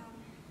that moon.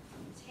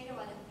 Potato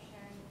weather for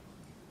sure.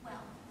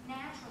 Well,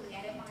 naturally,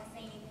 I didn't want to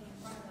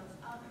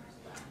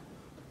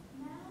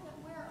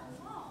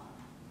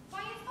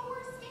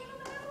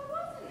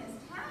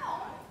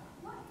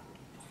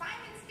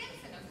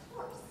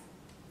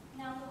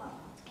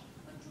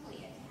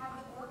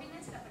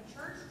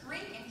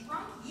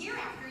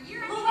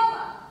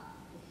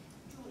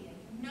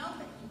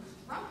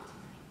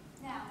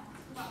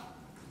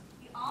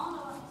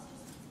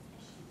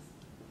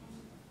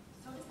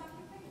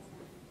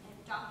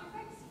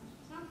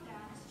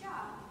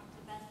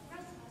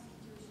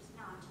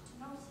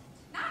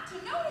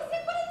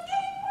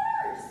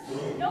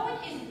No,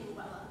 it isn't,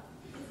 Luella.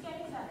 It's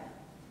getting better.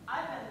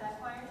 I've been in that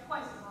choir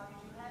twice as long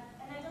as you have,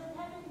 and it doesn't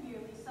happen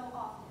nearly so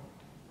often.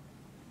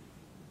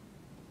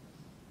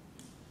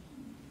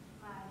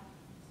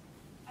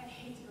 I'd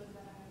hate to go to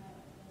bed on a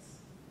night like this.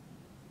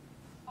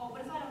 Oh,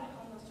 but if I don't get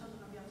home, those children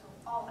will be up till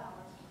all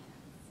hours.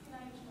 Good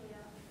night,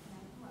 Julia. Good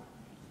night, Luella.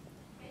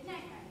 Good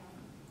night,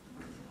 Arnold.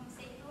 Home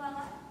safe,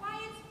 Luella.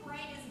 Why, it's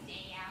bright as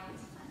day out.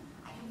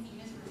 I can see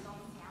Mr.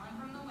 Soames yelling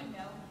from the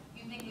window.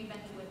 You'd think we'd been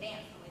to a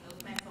dance the way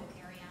those men folk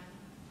carry on.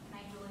 Good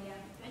night,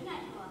 Julia. Good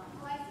night, Luella.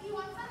 Well, I see you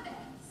on Sunday.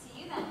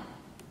 See you then.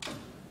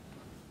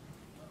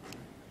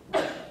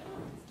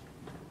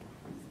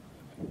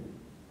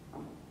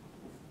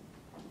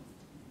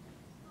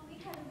 Well, we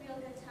had a real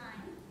good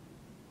time.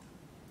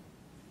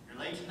 You're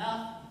late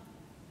enough.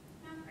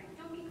 Now, Frank,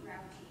 don't be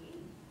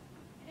grouchy.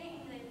 It ain't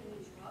any later than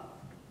usual.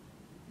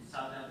 You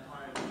saw that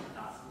corner of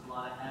Dawson's a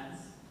lot of hens.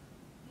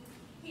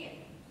 Here,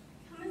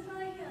 come and smell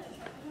like a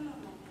truck in the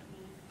moonlight with me.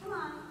 Come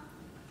on.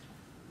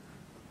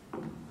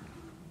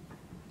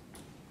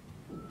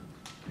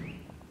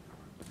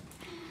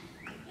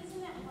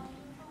 Isn't it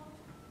wonderful?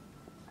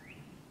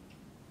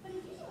 What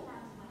did you do when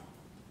I was away?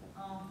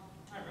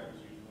 I read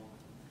as usual.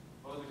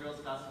 What were the girls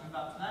gossiping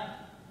about tonight?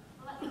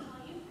 Well, let me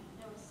tell you,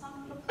 there was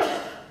something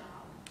about.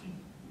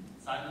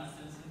 Simon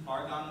Stimson,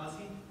 far gone was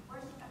he?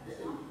 Where's the other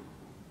song?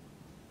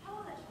 How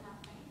will that turn out,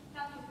 Frank?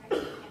 Dr.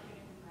 Brady can't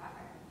forget him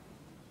forever.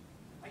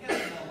 I guess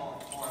I know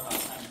more about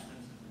Simon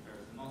Stimson's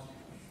affairs than most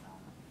people now.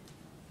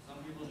 Some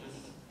people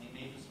just ain't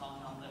made for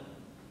small town living.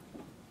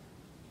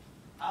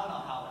 I don't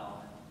know how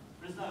that'll end,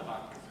 but it's none of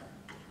our concern.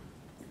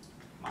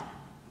 Come on,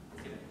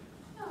 let's get it.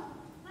 No,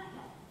 not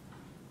yet.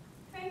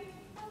 Frank,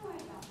 don't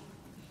worry about me.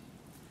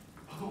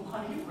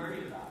 What are you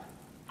worried about?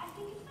 I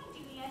think it's my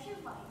duty as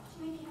your wife to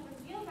make you have a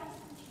real rest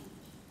and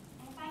change.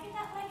 And if I get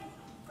that legacy,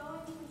 I'm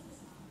going to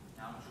insist on it.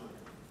 Now,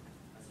 Julia,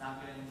 let's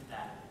not get into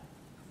that.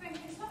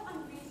 Frank, you're so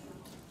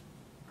unreasonable.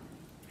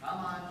 Come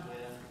on,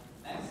 Julia.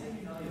 Next thing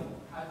you know,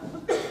 you'll have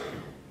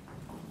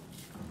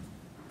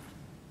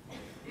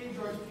He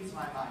enjoys a piece of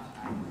my mind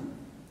tonight.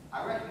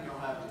 I reckon you'll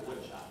have your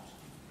wood chopped.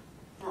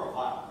 For a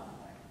while,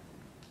 anyway.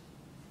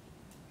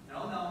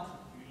 No,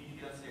 you need to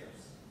get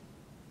upstairs.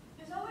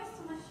 There's always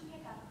so much to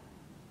pick up.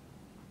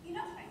 You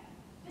know, Frank,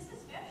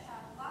 Mrs.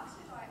 Fairchild locks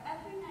her door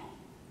every night.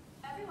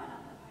 Everyone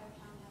up at Pirate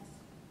Town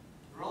does.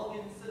 We're all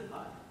getting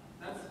acidified.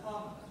 That's the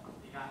problem.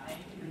 You got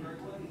anything to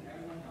work with,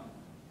 everyone knows.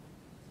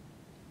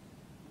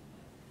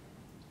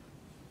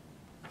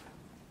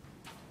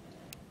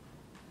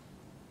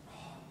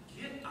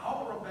 Get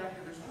out, Rebecca.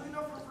 There's only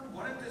enough room for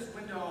one at this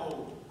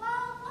window.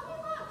 Well, let me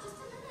look just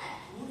a minute.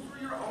 Look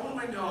through your own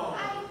window.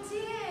 I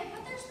did,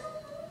 but there's no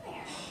moon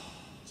there.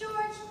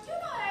 George, do you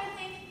know what I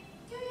think?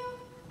 Do you?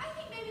 I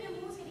think maybe the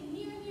moon's getting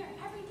nearer and nearer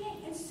every day,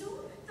 and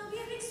soon there'll be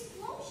an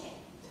explosion.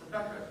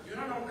 Rebecca, you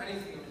don't know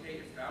anything,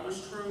 okay? If that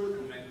was true,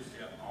 then men would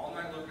stay up all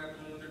night looking at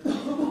the moon with their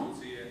telescope and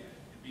see it.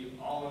 It'd be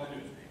all in the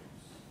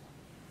newspapers.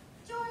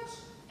 George,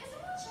 is the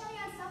moon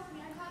shining on South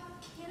America,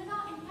 Canada,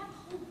 and half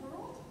the whole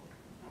world?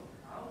 Oh,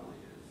 it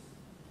probably is.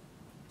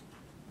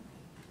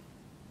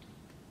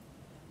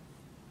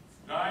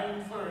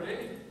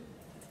 9:30.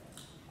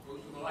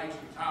 Most of the lights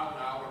in town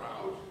now are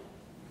out.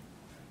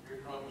 Here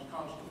comes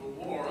Constable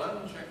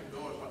Warren checking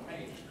doors on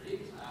Main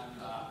Street, and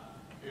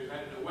here's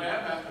Editor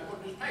Webb after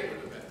putting his paper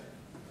to bed.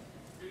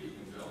 Good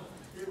evening, Bill.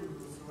 Here we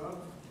go, Sir.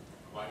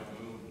 White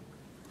moon.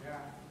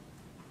 Yeah.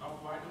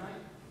 Up wide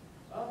tonight?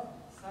 Well,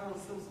 Simon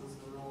Simpson's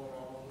been rolling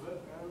all over it,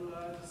 and I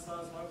just saw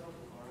his wife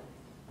looking for him.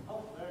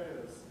 Oh, there he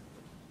is.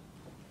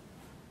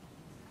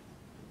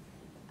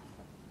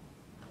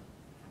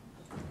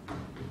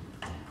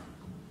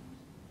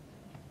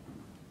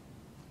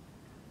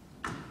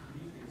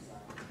 Good evening,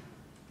 Simon.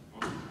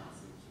 Most of the town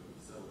seems to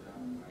have settled down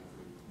tonight.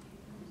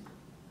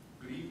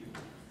 Good evening.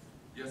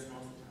 Yes,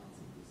 most of the town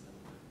seems to have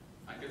settled down.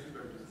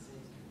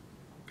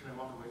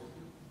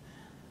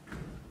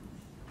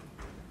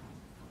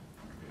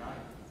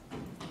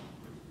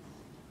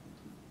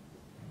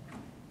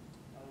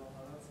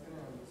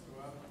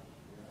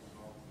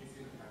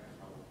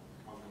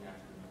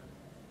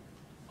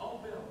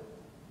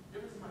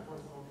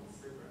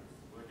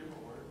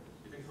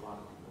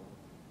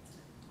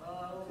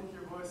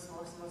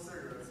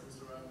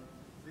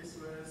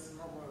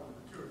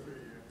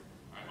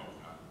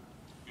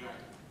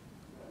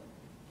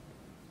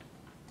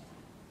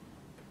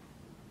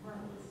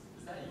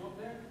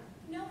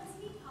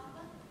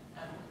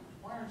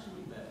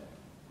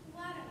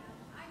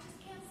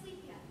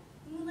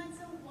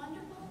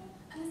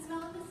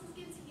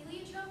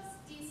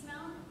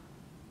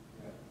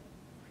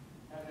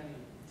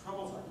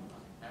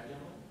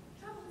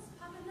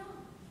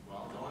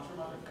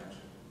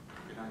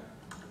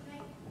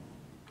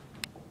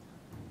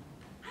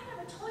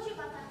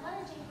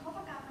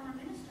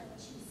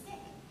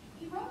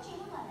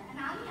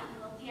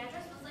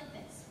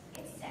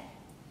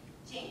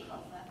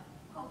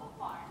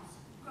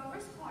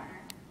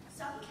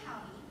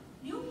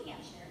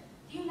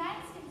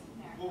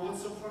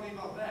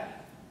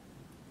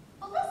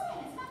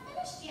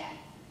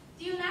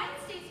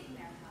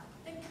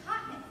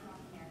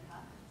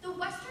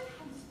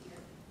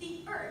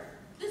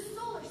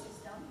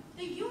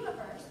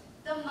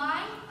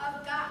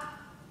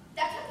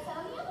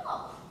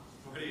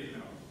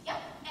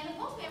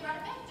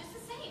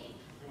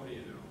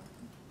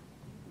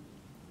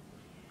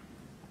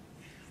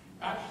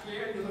 That's the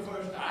end of the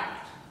first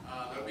act.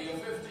 There'll be